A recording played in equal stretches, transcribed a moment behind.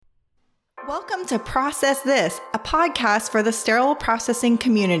Welcome to Process This, a podcast for the sterile processing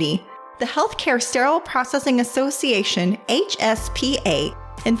community. The Healthcare Sterile Processing Association, HSPA,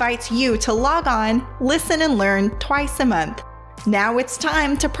 invites you to log on, listen, and learn twice a month. Now it's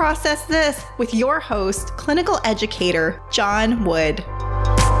time to process this with your host, clinical educator, Jon Wood.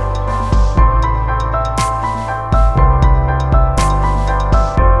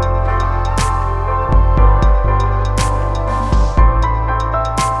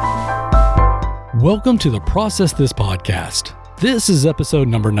 Welcome to the Process This podcast. This is episode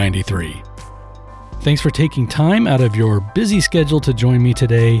number 93. Thanks for taking time out of your busy schedule to join me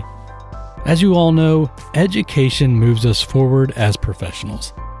today. As you all know, education moves us forward as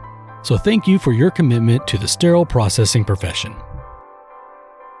professionals. So thank you for your commitment to the sterile processing profession.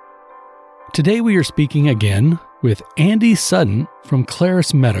 Today we are speaking again with Andrew Sundet from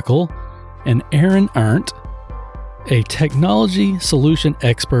Clarus Medical and Ehren Arndt, a technology solution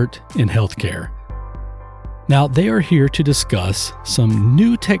expert in healthcare. Now, they are here to discuss some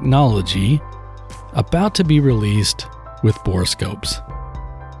new technology about to be released with Borescopes.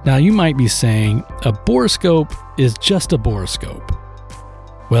 Now, you might be saying, a Borescope is just a Borescope.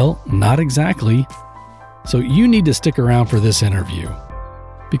 Well, not exactly. So you need to stick around for this interview,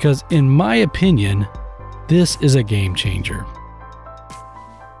 because in my opinion, this is a game changer.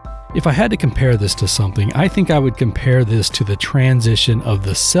 If I had to compare this to something, I think I would compare this to the transition of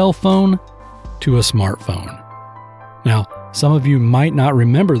the cell phone to a smartphone. Now, some of you might not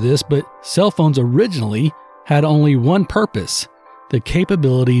remember this, but cell phones originally had only one purpose: the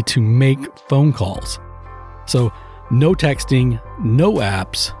capability to make phone calls. So, no texting, no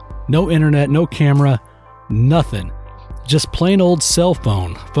apps, no internet, no camera, nothing. Just plain old cell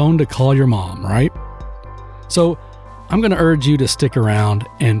phone to call your mom, right? So, I'm going to urge you to stick around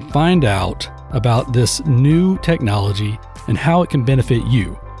and find out about this new technology and how it can benefit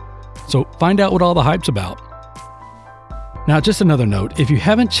you. So find out what all the hype's about. Now, just another note, if you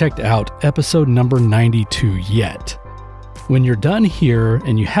haven't checked out episode number 92 yet, when you're done here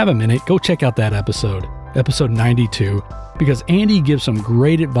and you have a minute, go check out that episode 92, because Andy gives some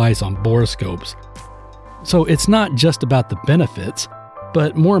great advice on Borescopes. So it's not just about the benefits,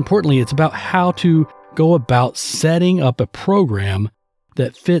 but more importantly, it's about how to go about setting up a program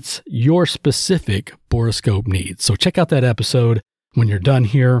that fits your specific Borescope needs. So check out that episode when you're done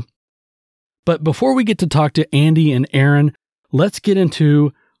here. But before we get to talk to Andy and Ehren, let's get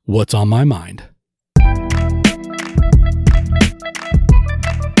into what's on my mind.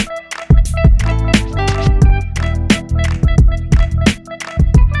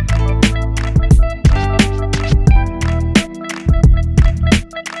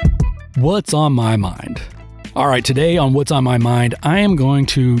 What's on my mind? All right, today on What's on My Mind, I am going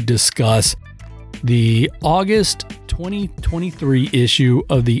to discuss the August 2023 issue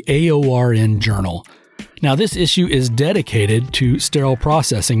of the AORN Journal. Now, this issue is dedicated to sterile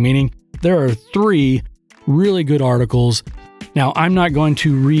processing, meaning there are 3 really good articles. Now, I'm not going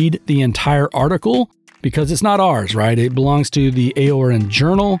to read the entire article because it's not ours, right? It belongs to the AORN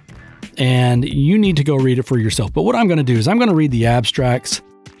Journal, and you need to go read it for yourself. But what I'm going to do is I'm going to read the abstracts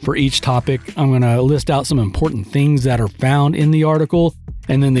for each topic. I'm going to list out some important things that are found in the article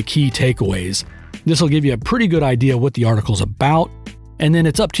and then the key takeaways. This will give you a pretty good idea what the article's about, and then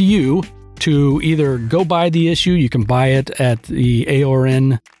it's up to you to either go buy the issue. You can buy it at the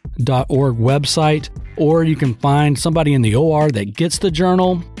aorn.org website, or you can find somebody in the OR that gets the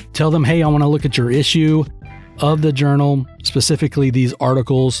journal. Tell them, hey, I want to look at your issue of the journal, specifically these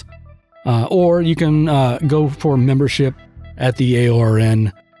articles, or you can go for membership at the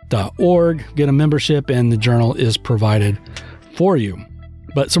aorn.org, get a membership, and the journal is provided for you.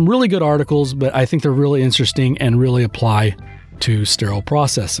 But some really good articles, but I think they're really interesting and really apply to sterile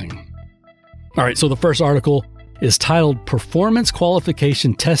processing. All right, so the first article is titled Performance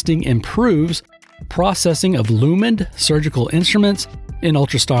Qualification Testing Improves Processing of Lumen Surgical Instruments in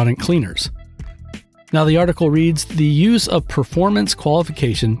Ultrasonic Cleaners. Now, the article reads, the use of performance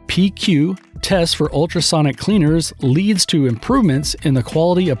qualification PQ tests for ultrasonic cleaners leads to improvements in the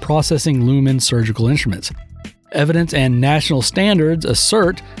quality of processing lumen surgical instruments. Evidence and national standards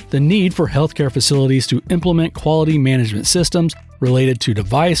assert the need for healthcare facilities to implement quality management systems related to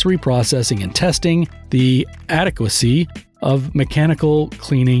device reprocessing and testing, the adequacy of mechanical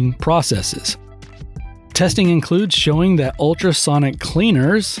cleaning processes. Testing includes showing that ultrasonic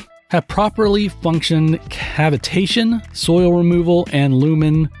cleaners have properly functioned cavitation, soil removal, and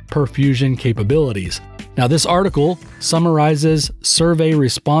lumen perfusion capabilities. Now, this article summarizes survey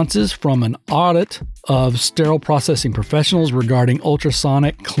responses from an audit of sterile processing professionals regarding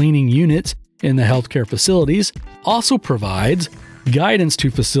ultrasonic cleaning units in the healthcare facilities, also provides guidance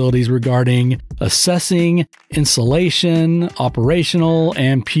to facilities regarding assessing installation, operational,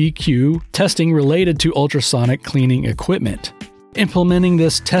 and PQ testing related to ultrasonic cleaning equipment. Implementing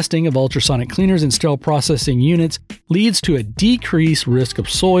this testing of ultrasonic cleaners in sterile processing units leads to a decreased risk of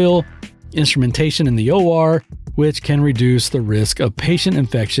soil instrumentation in the OR, which can reduce the risk of patient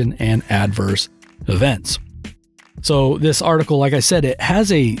infection and adverse events. So this article, like I said, it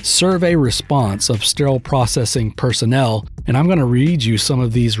has a survey response of sterile processing personnel, and I'm going to read you some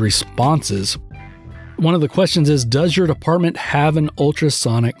of these responses. One of the questions is, does your department have an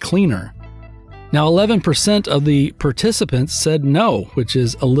ultrasonic cleaner? Now, 11% of the participants said no, which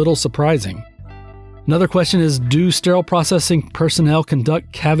is a little surprising. Another question is, do sterile processing personnel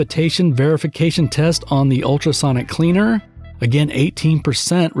conduct cavitation verification test on the ultrasonic cleaner? Again,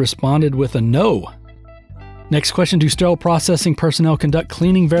 18% responded with a no. Next question, do sterile processing personnel conduct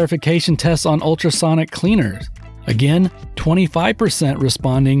cleaning verification tests on ultrasonic cleaners? Again, 25%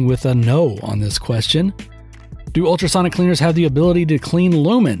 responding with a no on this question. Do ultrasonic cleaners have the ability to clean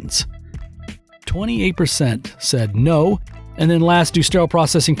lumens? 28% said no. And then last, do sterile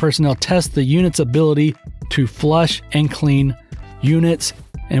processing personnel test the unit's ability to flush and clean units?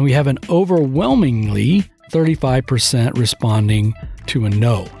 And we have an overwhelmingly 35% responding to a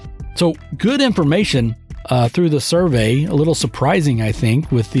no. So good information through the survey. A little surprising, I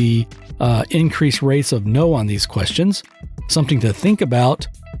think, with the increased rates of no on these questions. Something to think about,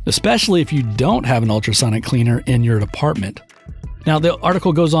 especially if you don't have an ultrasonic cleaner in your department. Now, the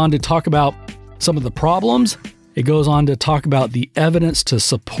article goes on to talk about some of the problems. It goes on to talk about the evidence to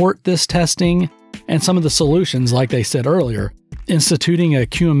support this testing and some of the solutions, like they said earlier, instituting a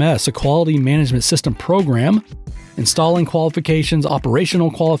QMS, a quality management system program, installing qualifications,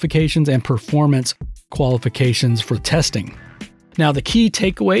 operational qualifications, and performance qualifications for testing. Now, the key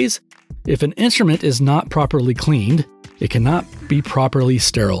takeaways: if an instrument is not properly cleaned, it cannot be properly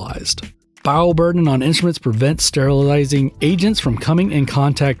sterilized. Bowel burden on instruments prevents sterilizing agents from coming in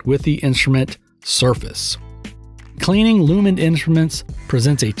contact with the instrument surface. Cleaning lumen instruments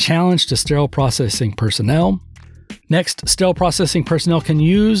presents a challenge to sterile processing personnel. Next, sterile processing personnel can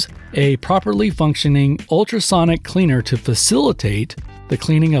use a properly functioning ultrasonic cleaner to facilitate the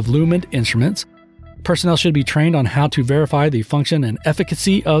cleaning of lumen instruments. Personnel should be trained on how to verify the function and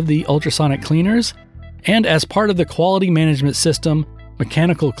efficacy of the ultrasonic cleaners. And as part of the quality management system,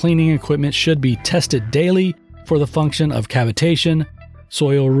 mechanical cleaning equipment should be tested daily for the function of cavitation,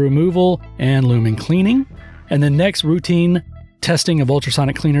 soil removal, and lumen cleaning. And then next, routine testing of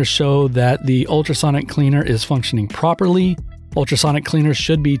ultrasonic cleaners show that the ultrasonic cleaner is functioning properly. Ultrasonic cleaners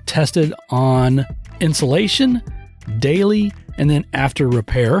should be tested on insulation daily and then after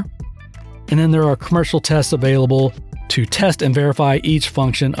repair. And then there are commercial tests available to test and verify each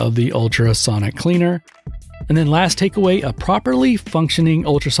function of the ultrasonic cleaner. And then last takeaway, a properly functioning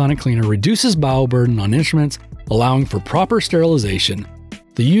ultrasonic cleaner reduces bowel burden on instruments, allowing for proper sterilization.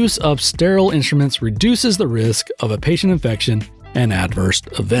 The use of sterile instruments reduces the risk of a patient infection and adverse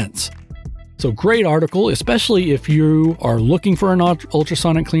events. So great article, especially if you are looking for an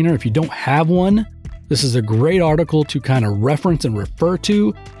ultrasonic cleaner. If you don't have one, this is a great article to kind of reference and refer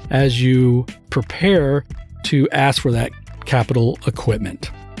to as you prepare to ask for that capital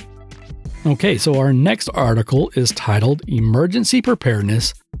equipment. Okay, so our next article is titled Emergency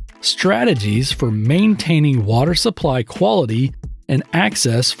Preparedness Strategies for Maintaining Water Supply Quality and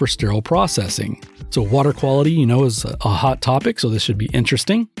Access for Sterile Processing. So water quality, is a hot topic, so this should be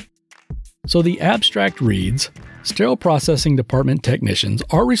interesting. So the abstract reads, sterile processing department technicians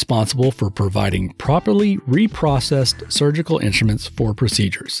are responsible for providing properly reprocessed surgical instruments for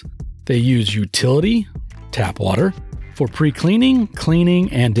procedures. They use utility, tap water, for pre-cleaning,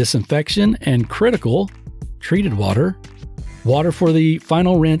 cleaning, and disinfection, and critical, treated water, water for the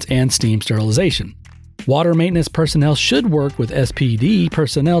final rinse and steam sterilization. Water maintenance personnel should work with SPD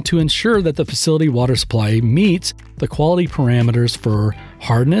personnel to ensure that the facility water supply meets the quality parameters for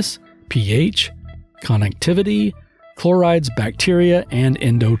hardness, pH, connectivity, chlorides, bacteria, and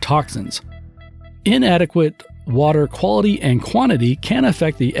endotoxins. Inadequate water quality and quantity can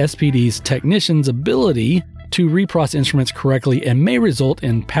affect the SPD's technician's ability to reprocess instruments correctly and may result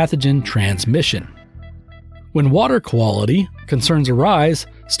in pathogen transmission. When water quality concerns arise,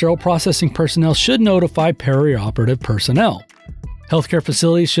 sterile processing personnel should notify perioperative personnel. Healthcare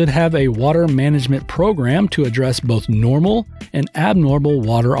facilities should have a water management program to address both normal and abnormal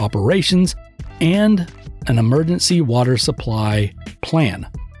water operations and an emergency water supply plan.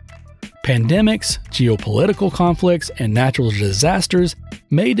 Pandemics, geopolitical conflicts, and natural disasters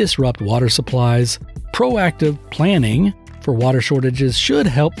may disrupt water supplies. Proactive planning for water shortages should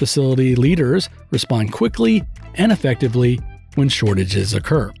help facility leaders respond quickly and effectively when shortages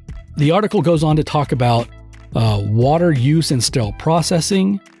occur. The article goes on to talk about water use in sterile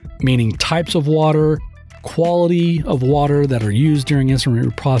processing, meaning types of water, quality of water that are used during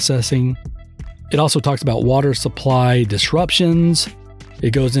instrument processing. It also talks about water supply disruptions.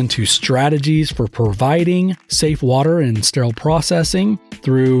 It goes into strategies for providing safe water in sterile processing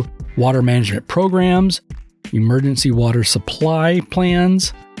through water management programs, emergency water supply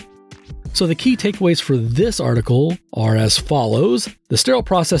plans. So the key takeaways for this article are as follows. The sterile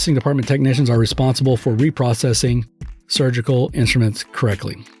processing department technicians are responsible for reprocessing surgical instruments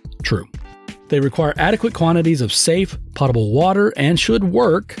correctly. True. They require adequate quantities of safe, potable water and should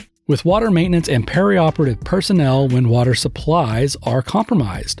work with water maintenance and perioperative personnel when water supplies are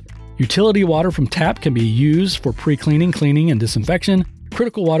compromised. Utility water from tap can be used for pre-cleaning, cleaning, and disinfection.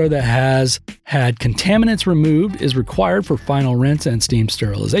 Critical water that has had contaminants removed is required for final rinse and steam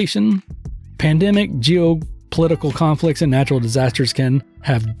sterilization. Pandemic, geopolitical conflicts, and natural disasters can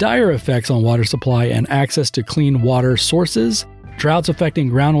have dire effects on water supply and access to clean water sources. Droughts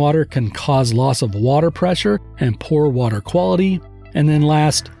affecting groundwater can cause loss of water pressure and poor water quality. And then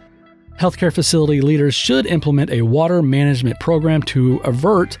last, healthcare facility leaders should implement a water management program to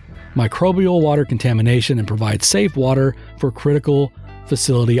avert microbial water contamination and provide safe water for critical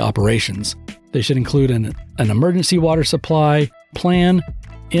facility operations. They should include an emergency water supply plan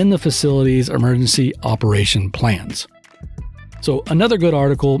in the facility's emergency operation plans. So another good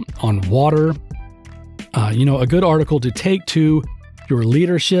article on water, a good article to take to your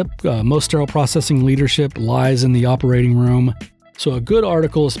leadership. Most sterile processing leadership lies in the operating room. So a good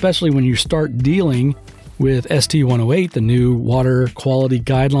article, especially when you start dealing with ST 108, the new water quality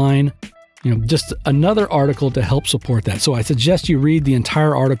guideline, just another article to help support that. So I suggest you read the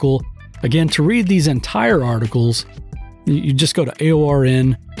entire article. Again, to read these entire articles, you just go to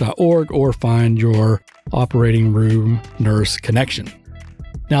aorn.org or find your operating room nurse connection.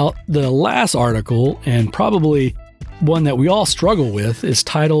 Now, the last article, and probably one that we all struggle with, is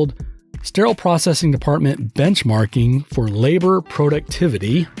titled Sterile Processing Department Benchmarking for Labor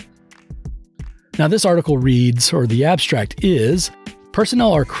Productivity. Now, this article reads, or the abstract is,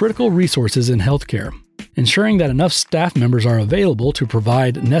 personnel are critical resources in healthcare. Ensuring that enough staff members are available to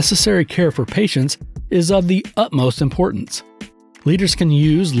provide necessary care for patients is of the utmost importance. Leaders can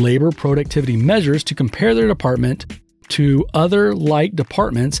use labor productivity measures to compare their department to other like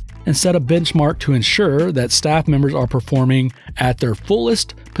departments and set a benchmark to ensure that staff members are performing at their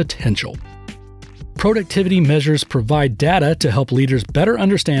fullest potential. Productivity measures provide data to help leaders better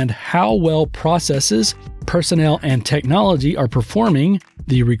understand how well processes, personnel, and technology are performing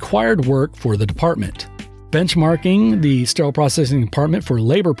the required work for the department. Benchmarking the sterile processing department for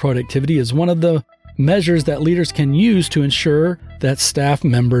labor productivity is one of the measures that leaders can use to ensure that staff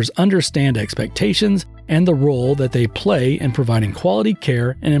members understand expectations and the role that they play in providing quality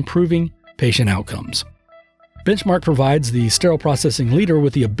care and improving patient outcomes. Benchmark provides the sterile processing leader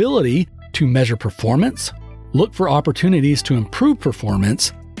with the ability to measure performance, look for opportunities to improve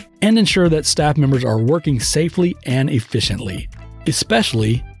performance, and ensure that staff members are working safely and efficiently,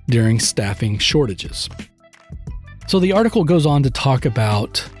 especially during staffing shortages. So the article goes on to talk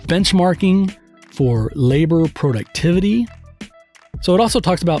about benchmarking for labor productivity. So it also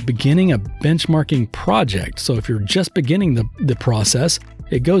talks about beginning a benchmarking project. So if you're just beginning the process,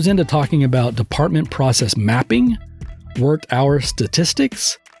 it goes into talking about department process mapping, worked hour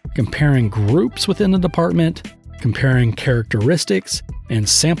statistics, comparing groups within the department, comparing characteristics and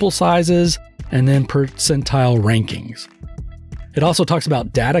sample sizes, and then percentile rankings. It also talks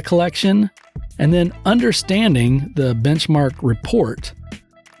about data collection and then understanding the benchmark report,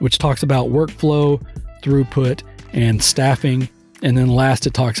 which talks about workflow, throughput, and staffing. And then last,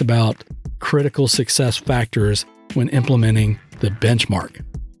 it talks about critical success factors when implementing the benchmark.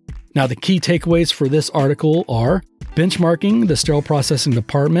 Now, the key takeaways for this article are benchmarking the sterile processing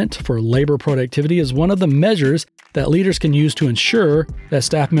department for labor productivity is one of the measures that leaders can use to ensure that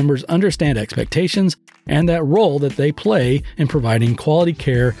staff members understand expectations and that role that they play in providing quality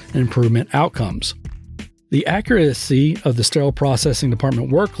care and improvement outcomes. The accuracy of the sterile processing department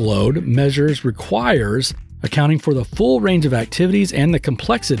workload measures requires accounting for the full range of activities and the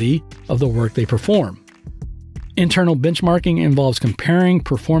complexity of the work they perform. Internal benchmarking involves comparing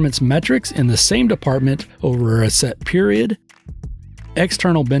performance metrics in the same department over a set period.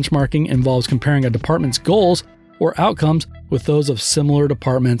 External benchmarking involves comparing a department's goals or outcomes with those of similar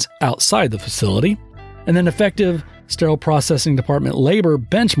departments outside the facility. And then effective sterile processing department labor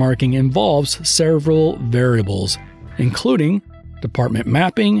benchmarking involves several variables, including department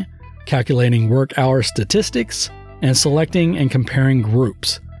mapping, calculating work hour statistics, and selecting and comparing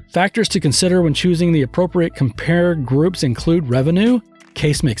groups. Factors to consider when choosing the appropriate compare groups include revenue,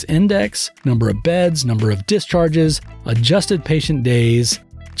 case mix index, number of beds, number of discharges, adjusted patient days,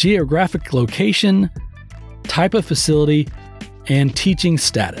 geographic location, type of facility, and teaching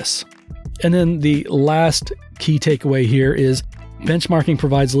status. And then the last key takeaway here is benchmarking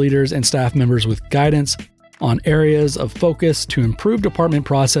provides leaders and staff members with guidance on areas of focus to improve department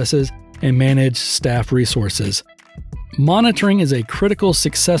processes and manage staff resources. Monitoring is a critical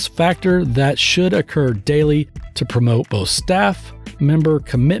success factor that should occur daily to promote both staff member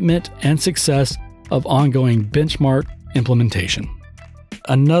commitment and success of ongoing benchmark implementation.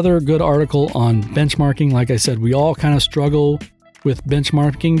 Another good article on benchmarking. Like I said, we all kind of struggle with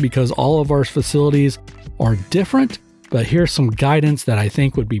benchmarking because all of our facilities are different, but here's some guidance that I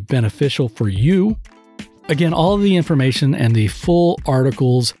think would be beneficial for you. Again, all of the information and the full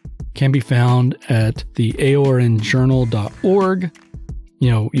articles can be found at the aornjournal.org.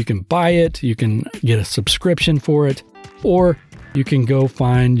 You can buy it, you can get a subscription for it, or you can go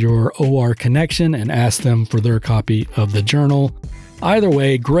find your OR connection and ask them for their copy of the journal. Either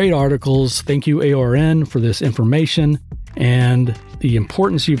way, great articles. Thank you, AORN, for this information and the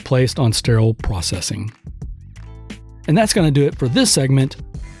importance you've placed on sterile processing. And that's going to do it for this segment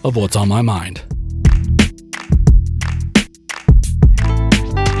of What's on My Mind.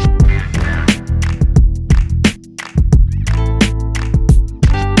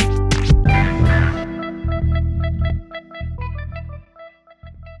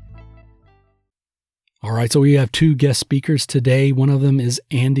 All right, so we have two guest speakers today. One of them is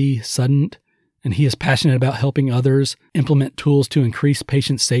Andrew Sundet, and he is passionate about helping others implement tools to increase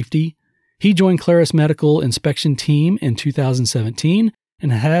patient safety. He joined Clarus Medical inspection team in 2017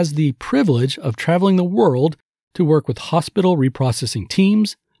 and has the privilege of traveling the world to work with hospital reprocessing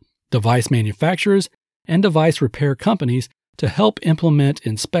teams, device manufacturers, and device repair companies to help implement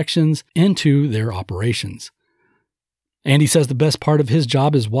inspections into their operations. Andy says the best part of his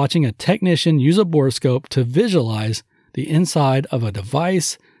job is watching a technician use a borescope to visualize the inside of a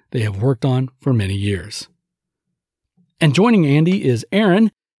device they have worked on for many years. And joining Andy is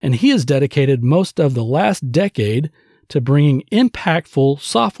Ehren, and he has dedicated most of the last decade to bringing impactful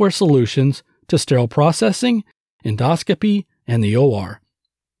software solutions to sterile processing, endoscopy, and the OR.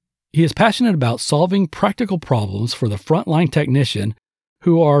 He is passionate about solving practical problems for the frontline technician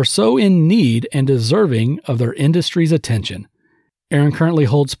who are so in need and deserving of their industry's attention. Ehren currently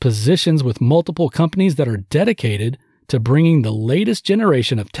holds positions with multiple companies that are dedicated to bringing the latest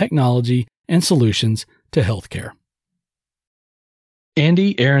generation of technology and solutions to healthcare.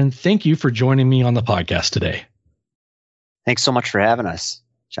 Andy, Ehren, thank you for joining me on the podcast today. Thanks so much for having us,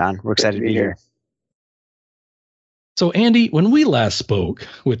 John. We're excited to be here. So, Andy, when we last spoke,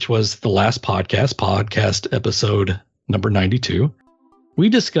 which was the last podcast episode number 92, we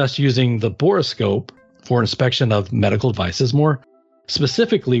discussed using the borescope for inspection of medical devices, more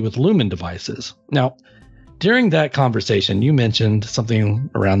specifically with lumen devices. Now, during that conversation, you mentioned something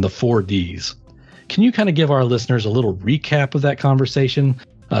around the 4Ds. Can you kind of give our listeners a little recap of that conversation,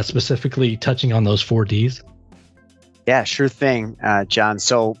 specifically touching on those 4Ds? Yeah, sure thing, John.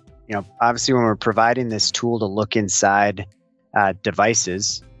 So, obviously when we're providing this tool to look inside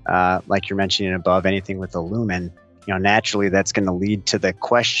devices, like you're mentioning above, anything with a lumen, naturally that's going to lead to the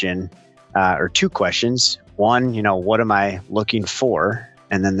question, or two questions. One, what am I looking for?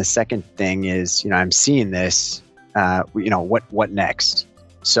 And then the second thing is, I'm seeing this, what next?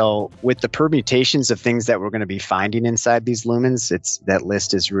 So with the permutations of things that we're going to be finding inside these lumens, that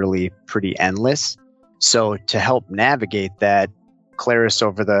list is really pretty endless. So to help navigate that, Clarus,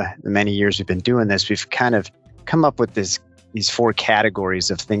 over the many years we've been doing this, we've kind of come up with these four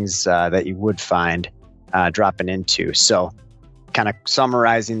categories of things that you would find dropping into. So kind of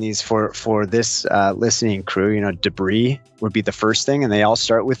summarizing these for this listening crew, debris would be the first thing, and they all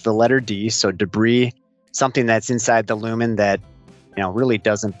start with the letter D. So debris, something that's inside the lumen that really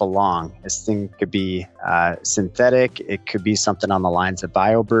doesn't belong. This thing could be synthetic. It could be something on the lines of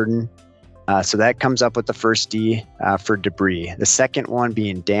bioburden. So that comes up with the first D for debris. The second one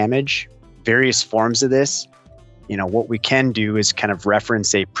being damage, various forms of this. What we can do is kind of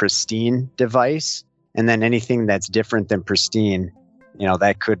reference a pristine device, and then anything that's different than pristine,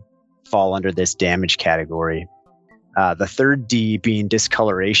 that could fall under this damage category. The third D being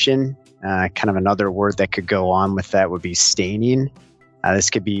discoloration, kind of another word that could go on with that would be staining. This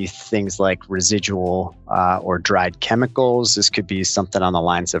could be things like residual or dried chemicals. This could be something on the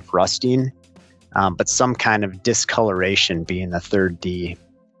lines of rusting, but some kind of discoloration being the third D.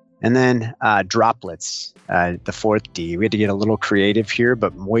 And then droplets, the fourth D. We had to get a little creative here,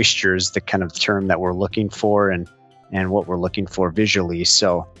 but moisture is the kind of term that we're looking for and what we're looking for visually.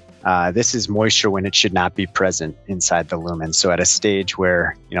 So This is moisture when it should not be present inside the lumen. So at a stage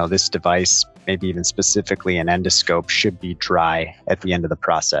where, this device, maybe even specifically an endoscope, should be dry at the end of the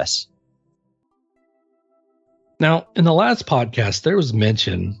process. Now, in the last podcast, there was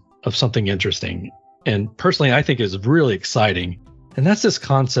mention of something interesting, and personally, I think is really exciting, and that's this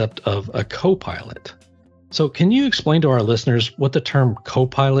concept of a co-pilot. So can you explain to our listeners what the term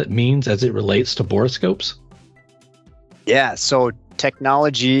co-pilot means as it relates to borescopes? Yeah, so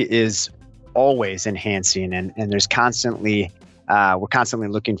technology is always enhancing, and there's constantly, we're constantly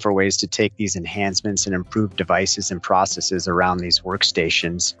looking for ways to take these enhancements and improve devices and processes around these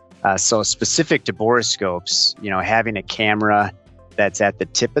workstations. So specific to borescopes, having a camera that's at the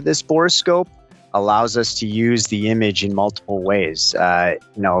tip of this borescope allows us to use the image in multiple ways. A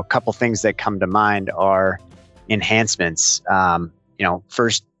couple things that come to mind are enhancements.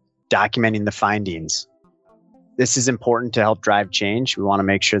 First, documenting the findings. This is important to help drive change. We want to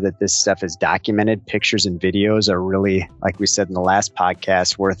make sure that this stuff is documented. Pictures and videos are really, like we said in the last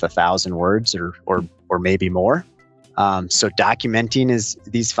podcast, worth 1,000 words or maybe more. So documenting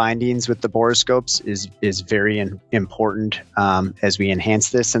these findings with the borescopes is very important as we enhance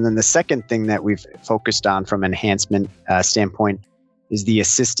this. And then the second thing that we've focused on from an enhancement standpoint is the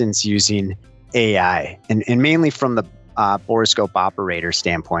assistance using AI, and mainly from the borescope operator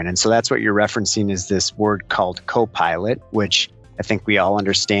standpoint. And so that's what you're referencing is this word called co-pilot, which I think we all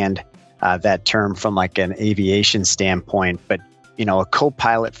understand that term from like an aviation standpoint. But a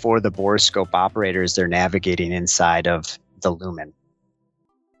co-pilot for the borescope operators, they're navigating inside of the lumen.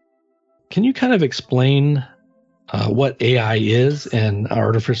 Can you kind of explain what AI is and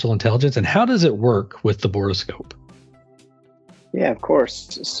artificial intelligence, and how does it work with the borescope? Yeah, of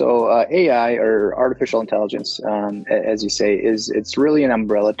course. So AI, or artificial intelligence, as you say, it's really an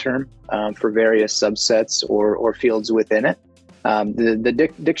umbrella term for various subsets or fields within it.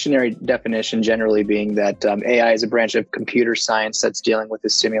 The dictionary definition generally being that AI is a branch of computer science that's dealing with the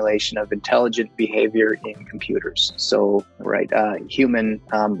simulation of intelligent behavior in computers. So, human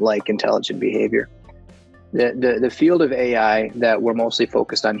like intelligent behavior. The field of AI that we're mostly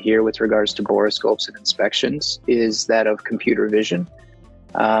focused on here with regards to borescopes and inspections is that of computer vision.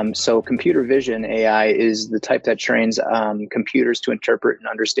 So computer vision AI is the type that trains computers to interpret and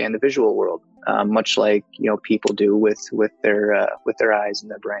understand the visual world, much like people do with their eyes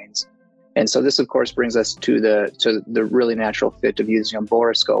and their brains. And so this, of course, brings us to the really natural fit of using a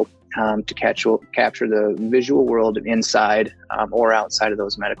borescope to capture the visual world inside or outside of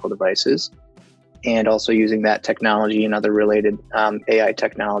those medical devices, and also using that technology and other related AI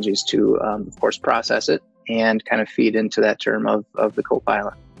technologies to, of course, process it and kind of feed into that term of the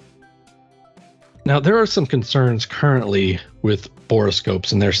co-pilot. Now, there are some concerns currently with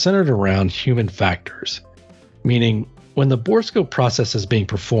borescopes, and they're centered around human factors, meaning when the borescope process is being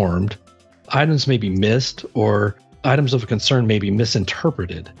performed, items may be missed or items of concern may be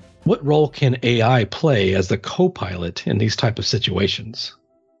misinterpreted. What role can AI play as the co-pilot in these type of situations?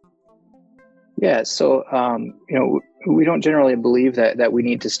 Yeah, so we don't generally believe that we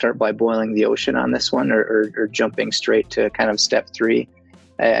need to start by boiling the ocean on this one or jumping straight to kind of step 3.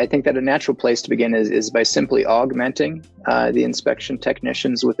 I think that a natural place to begin is by simply augmenting the inspection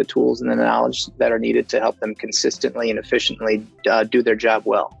technicians with the tools and the knowledge that are needed to help them consistently and efficiently do their job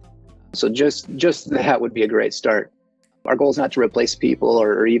well. So just that would be a great start. Our goal is not to replace people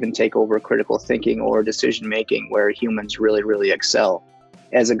or even take over critical thinking or decision making where humans really, really excel.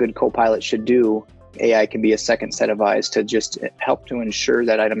 As a good co-pilot should do, AI can be a second set of eyes to just help to ensure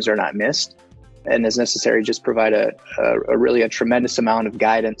that items are not missed, and as necessary, just provide a really tremendous amount of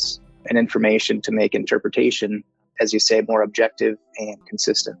guidance and information to make interpretation, as you say, more objective and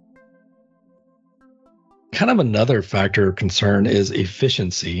consistent. Kind of another factor of concern is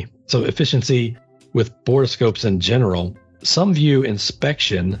efficiency. So efficiency with borescopes in general, some view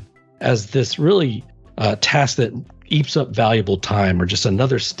inspection as this really task that eats up valuable time or just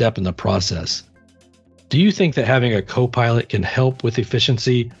another step in the process. Do you think that having a co-pilot can help with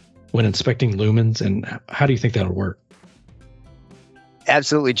efficiency when inspecting lumens, and how do you think that'll work?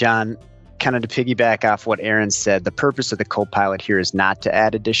 Absolutely, John. Kind of to piggyback off what Ehren said, the purpose of the co-pilot here is not to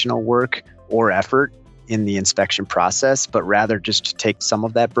add additional work or effort in the inspection process, but rather just to take some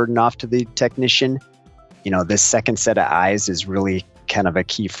of that burden off to the technician. This second set of eyes is really kind of a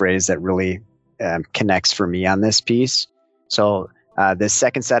key phrase that really connects for me on this piece. So the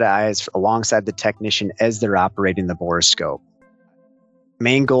second set of eyes alongside the technician as they're operating the borescope.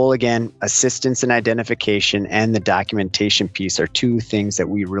 Main goal, again, assistance and identification and the documentation piece are two things that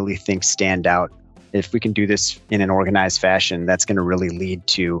we really think stand out. If we can do this in an organized fashion, that's going to really lead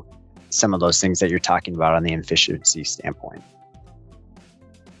to some of those things that you're talking about on the efficiency standpoint.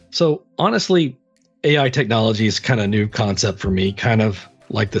 So honestly, AI technology is kind of a new concept for me, kind of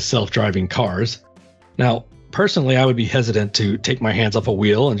like the self-driving cars. Now, personally, I would be hesitant to take my hands off a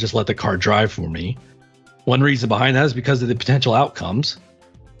wheel and just let the car drive for me. One reason behind that is because of the potential outcomes.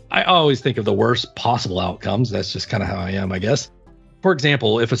 I always think of the worst possible outcomes. That's just kind of how I am, I guess. For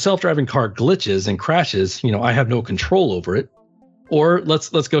example, if a self-driving car glitches and crashes, I have no control over it. Or let's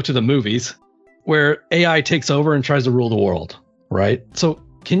go to the movies where AI takes over and tries to rule the world, right? So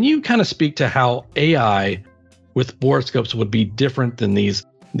can you kind of speak to how AI with borescopes would be different than these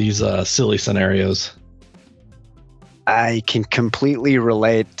silly scenarios? I can completely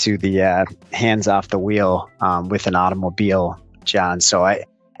relate to the hands off the wheel with an automobile, John. So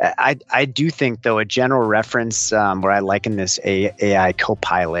I do think, though, a general reference where I liken this AI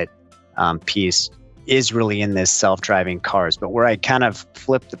co-pilot piece is really in this self-driving cars. But where I kind of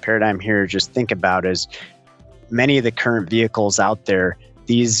flip the paradigm here, just think about is many of the current vehicles out there,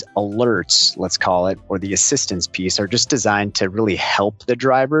 these alerts, let's call it, or the assistance piece are just designed to really help the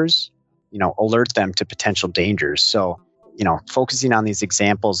drivers, alert them to potential dangers. So, focusing on these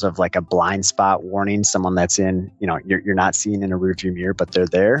examples of like a blind spot warning, someone that's in, you're not seeing in a rearview mirror, but they're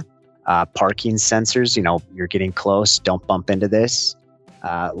there. Parking sensors, you're getting close, don't bump into this.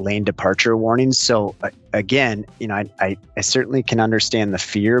 Lane departure warnings. So again, I certainly can understand the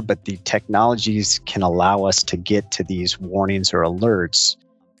fear, but the technologies can allow us to get to these warnings or alerts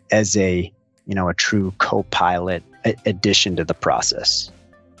as a true co-pilot addition to the process.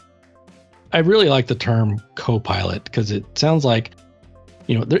 I really like the term co-pilot because it sounds like,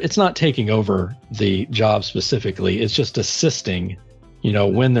 it's not taking over the job specifically. It's just assisting,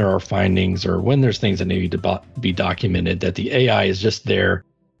 when there are findings or when there's things that need to be documented, that the AI is just there,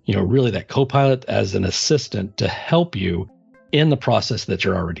 really that co-pilot as an assistant to help you in the process that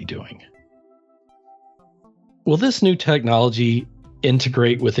you're already doing. Will this new technology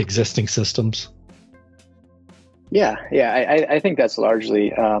integrate with existing systems? Yeah, I think that's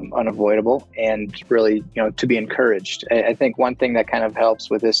largely unavoidable and really, to be encouraged. I think one thing that kind of helps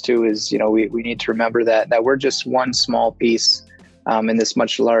with this too is, we need to remember that we're just one small piece in this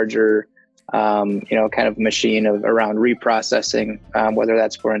much larger, kind of machine around reprocessing, whether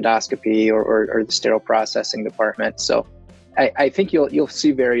that's for endoscopy or the sterile processing department. So I think you'll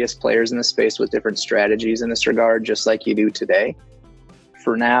see various players in the space with different strategies in this regard, just like you do today.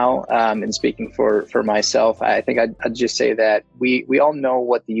 For now, and speaking for myself, I think I'd just say that we all know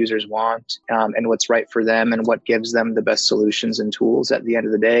what the users want and what's right for them and what gives them the best solutions and tools at the end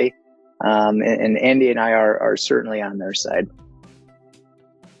of the day. And Andy and I are certainly on their side.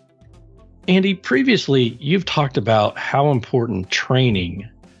 Andy, previously, you've talked about how important training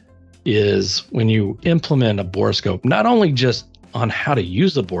is when you implement a borescope, not only just on how to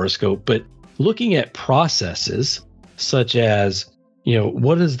use the borescope, but looking at processes such as,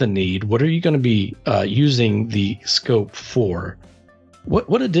 what is the need? What are you going to be using the scope for?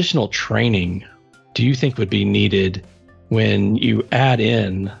 What additional training do you think would be needed when you add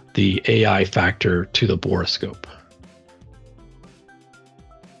in the AI factor to the borescope?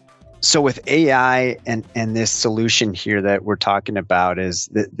 So with AI and this solution here that we're talking about is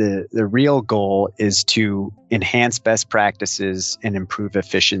the real goal is to enhance best practices and improve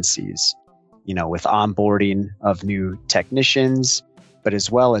efficiencies, with onboarding of new technicians, but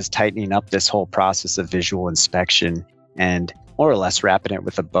as well as tightening up this whole process of visual inspection and more or less wrapping it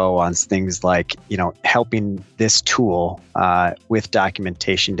with a bow on things like, helping this tool with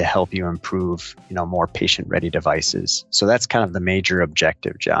documentation to help you improve, more patient-ready devices. So that's kind of the major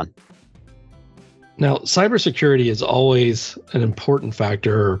objective, John. Now, cybersecurity is always an important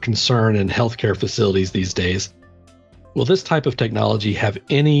factor or concern in healthcare facilities these days. Will this type of technology have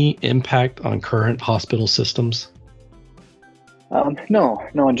any impact on current hospital systems? No.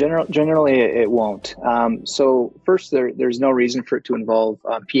 Generally it won't. So first, there's no reason for it to involve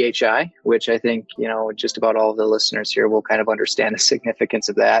PHI, which I think just about all of the listeners here will kind of understand the significance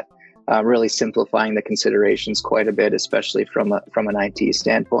of that. Really simplifying the considerations quite a bit, especially from an IT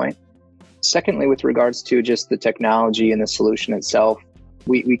standpoint. Secondly, with regards to just the technology and the solution itself,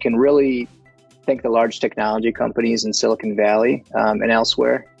 we can really thank the large technology companies in Silicon Valley and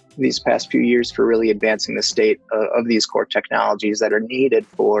elsewhere these past few years for really advancing the state of these core technologies that are needed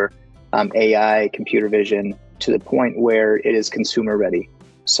for AI, computer vision, to the point where it is consumer ready.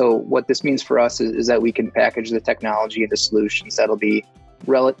 So what this means for us is that we can package the technology into solutions that'll be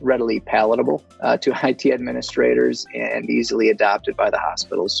readily palatable to IT administrators and easily adopted by the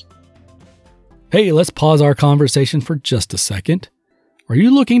hospitals. Hey, let's pause our conversation for just a second. Are you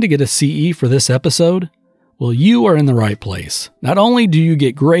looking to get a CE for this episode? Well, you are in the right place. Not only do you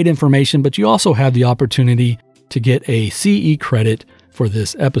get great information, but you also have the opportunity to get a CE credit for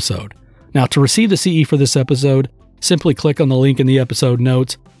this episode. Now, to receive the CE for this episode, simply click on the link in the episode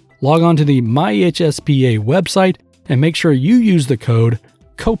notes, log on to the MyHSPA website, and make sure you use the code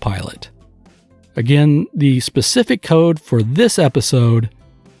COPILOT. Again, the specific code for this episode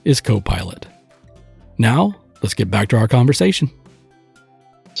is COPILOT. Now, let's get back to our conversation.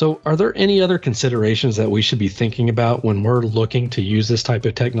 So, are there any other considerations that we should be thinking about when we're looking to use this type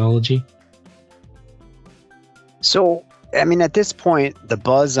of technology? So, at this point, the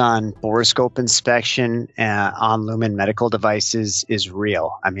buzz on borescope inspection on Lumen medical devices is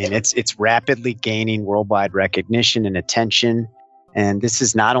real. It's rapidly gaining worldwide recognition and attention. And this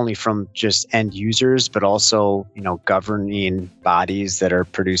is not only from just end users, but also, governing bodies that are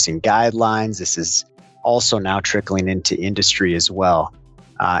producing guidelines. This is also now trickling into industry as well.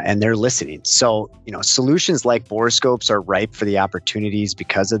 And they're listening. So, solutions like borescopes are ripe for the opportunities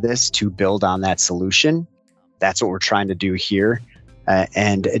because of this to build on that solution. That's what we're trying to do here.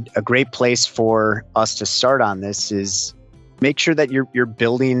 And a great place for us to start on this is make sure that you're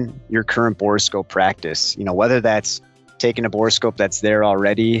building your current borescope practice. Whether that's taking a borescope that's there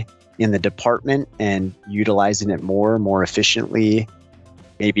already in the department and utilizing it more efficiently.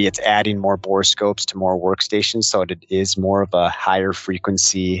 Maybe it's adding more borescopes to more workstations so it is more of a higher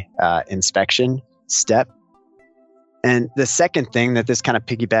frequency inspection step. And the second thing that this kind of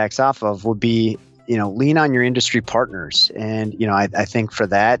piggybacks off of would be, lean on your industry partners. And, I think for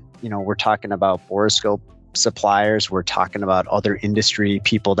that, we're talking about borescope suppliers. We're talking about other industry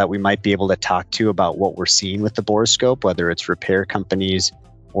people that we might be able to talk to about what we're seeing with the borescope, whether it's repair companies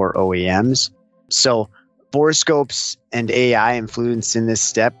or OEMs. So borescopes and AI influence in this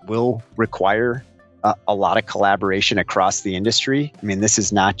step will require a lot of collaboration across the industry. This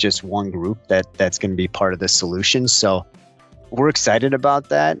is not just one group that's going to be part of the solution. So we're excited about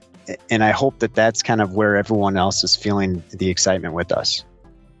that. And I hope that that's kind of where everyone else is feeling the excitement with us.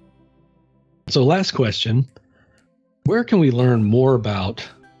 So last question, where can we learn more about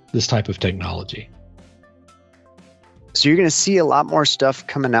this type of technology? So you're going to see a lot more stuff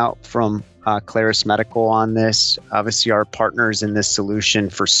coming out from Clarus Medical on this. Obviously, our partners in this solution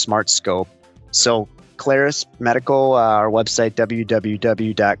for SmartScope. So Clarus Medical, our website,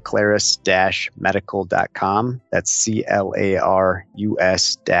 www.clarus-medical.com. That's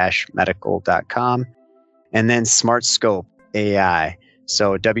CLARUS-medical.com. And then SmartScope AI.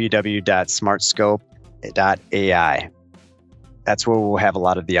 So www.smartscope.ai. That's where we'll have a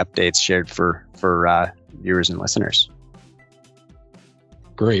lot of the updates shared for viewers and listeners.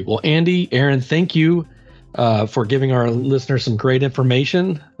 Great. Well, Andy, Ehren, thank you for giving our listeners some great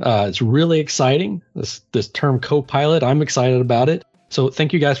information. It's really exciting. This term co-pilot, I'm excited about it. So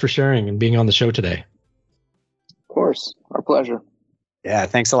thank you guys for sharing and being on the show today. Of course. Our pleasure. Yeah,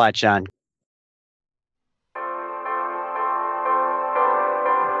 thanks a lot, Jon.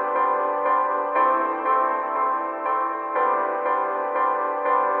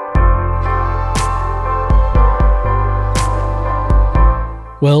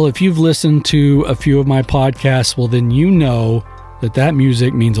 Well, if you've listened to a few of my podcasts, well, then you know that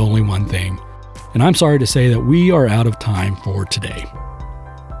music means only one thing. And I'm sorry to say that we are out of time for today.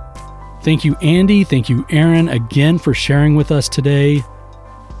 Thank you, Andy. Thank you, Ehren, again for sharing with us today.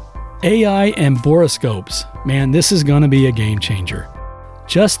 AI and borescopes. Man, this is going to be a game changer.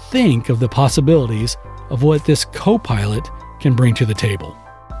 Just think of the possibilities of what this co-pilot can bring to the table.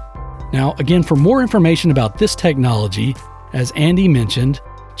 Now, again, for more information about this technology, as Andy mentioned,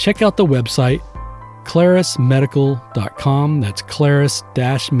 check out the website clarusmedical.com. That's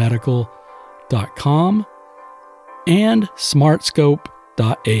clarus-medical.com and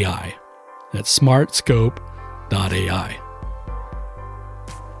smartscope.ai. That's smartscope.ai.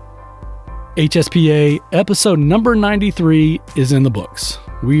 HSPA episode number 93 is in the books.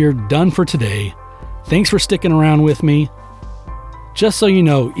 We are done for today. Thanks for sticking around with me. Just so you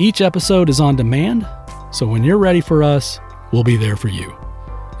know, each episode is on demand, so when you're ready for us, we'll be there for you.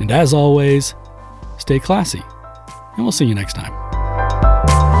 And as always, stay classy, and we'll see you next time.